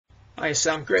Hiya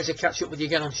Sam, great to catch up with you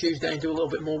again on Tuesday and do a little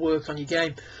bit more work on your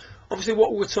game. Obviously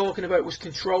what we were talking about was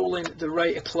controlling the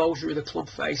rate of closure of the club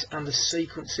face and the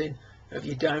sequencing of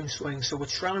your downswing. So we're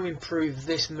trying to improve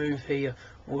this move here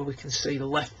where we can see the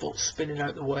left foot spinning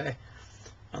out the way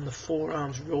and the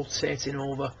forearms rotating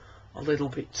over a little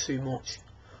bit too much.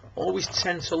 Always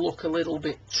tend to look a little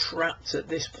bit trapped at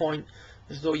this point,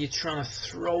 as though you're trying to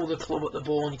throw the club at the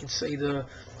ball, and you can see the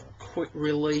quick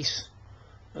release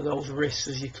of those wrists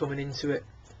as you're coming into it,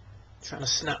 trying to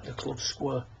snap the club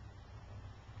square.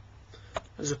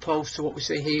 As opposed to what we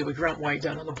see here with Grant White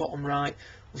down at the bottom right,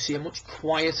 we see a much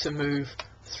quieter move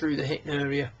through the hitting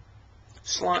area,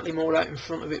 slightly more out in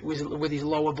front of it with his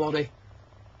lower body,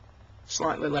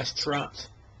 slightly less trapped,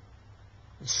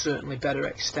 and certainly better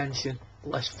extension,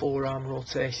 less forearm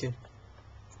rotation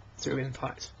through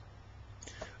impact.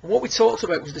 And what we talked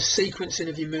about was the sequencing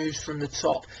of your moves from the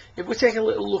top. If we take a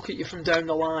little look at you from down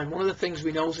the line, one of the things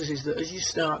we notice is that as you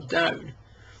start down,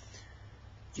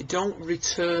 you don't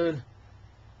return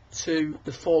to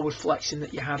the forward flexion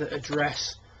that you had at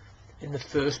address in the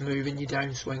first move in your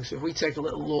downswing. So if we take a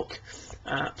little look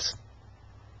at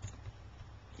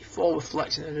your forward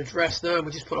flexion at address there, and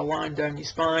we just put a line down your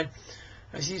spine,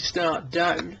 as you start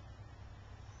down,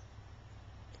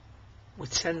 we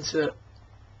tend to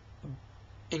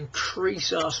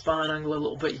increase our spine angle a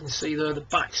little bit. You can see there the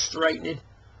back straightening,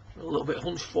 a little bit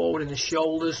hunched forward in the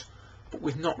shoulders, but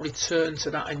we've not returned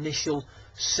to that initial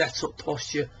setup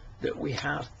posture that we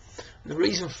had. And the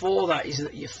reason for that is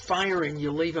that you're firing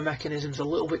your lever mechanisms a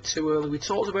little bit too early. We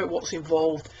talked about what's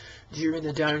involved during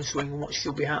the downswing and what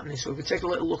should be happening. So if we take a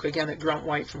little look again at Grant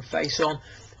White from face on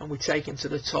and we take him to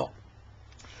the top,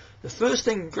 the first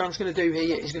thing Grant's going to do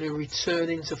here is going to return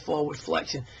into forward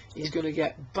flexion. He's going to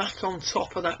get back on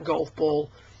top of that golf ball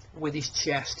with his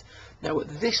chest. Now at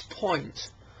this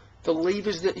point, the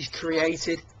levers that he's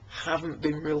created haven't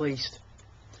been released.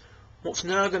 What's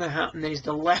now going to happen is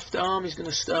the left arm is going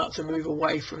to start to move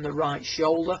away from the right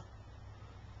shoulder.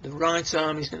 The right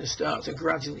arm is going to start to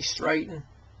gradually straighten.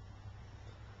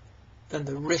 Then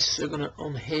the wrists are going to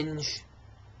unhinge.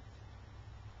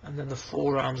 And then the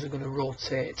forearms are going to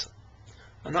rotate.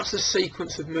 And that's the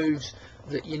sequence of moves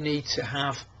that you need to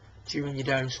have during your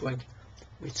downswing.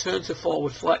 Return to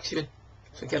forward flexion,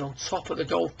 so get on top of the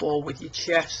golf ball with your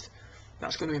chest.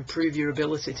 That's going to improve your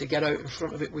ability to get out in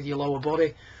front of it with your lower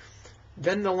body.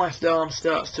 Then the left arm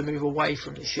starts to move away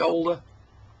from the shoulder.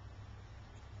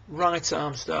 Right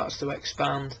arm starts to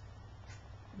expand.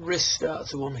 Wrists start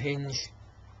to unhinge.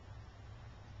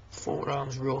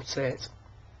 Forearms rotate.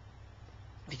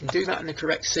 If you can do that in the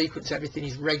correct sequence, everything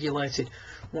is regulated.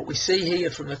 What we see here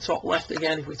from the top left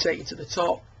again, if we take it to the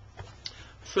top,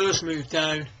 first move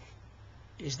down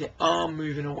is the arm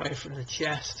moving away from the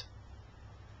chest.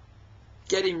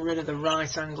 Getting rid of the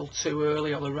right angle too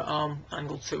early, or the arm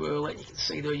angle too early. You can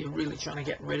see there you're really trying to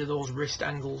get rid of those wrist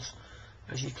angles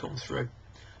as you come through.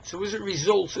 So as a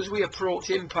result, as we approach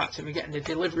impact and we get in the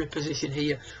delivery position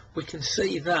here, we can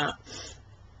see that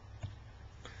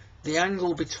the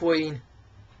angle between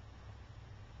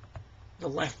the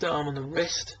left arm and the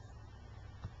wrist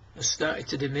has started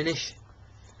to diminish,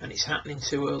 and it's happening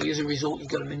too early. As a result, you've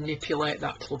got to manipulate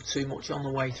that club too much on the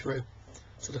way through.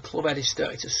 So the club head is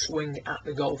starting to swing at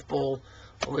the golf ball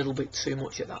a little bit too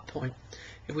much at that point.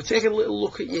 If we take a little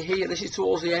look at you here, this is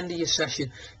towards the end of your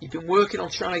session. You've been working on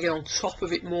trying to get on top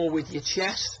of it more with your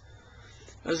chest.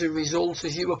 As a result,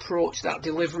 as you approach that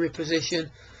delivery position,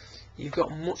 you've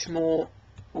got much more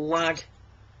lag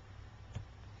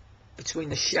between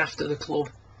the shaft of the club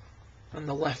and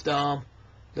the left arm.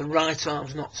 The right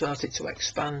arm's not started to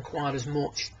expand quite as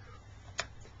much.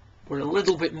 We're a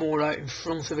little bit more out in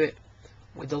front of it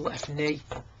with the left knee,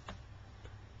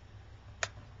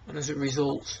 and as a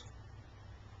result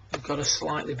we've got a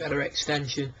slightly better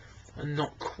extension and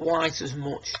not quite as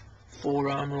much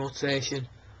forearm rotation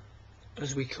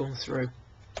as we come through.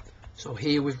 So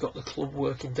here we've got the club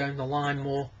working down the line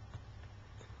more,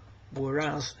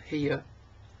 whereas here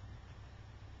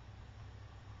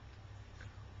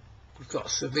we've got a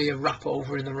severe wrap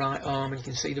over in the right arm, and you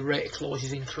can see the rate of closure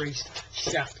is increased,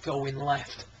 shaft going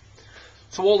left.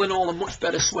 So all in all, a much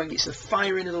better swing. It's the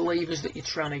firing of the levers that you're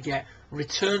trying to get.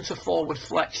 Return to forward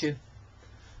flexion.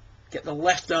 Get the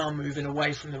left arm moving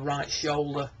away from the right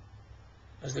shoulder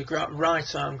as the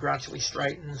right arm gradually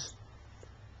straightens.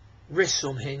 Wrists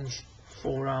unhinge,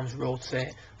 forearms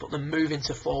rotate, but the move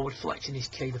into forward flexion is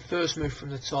key. The first move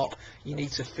from the top, you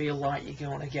need to feel like you're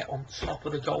going to get on top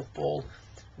of the golf ball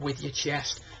with your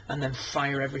chest and then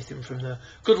fire everything from there.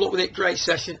 Good luck with it, great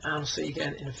session, and I'll see you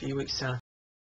again in a few weeks' time.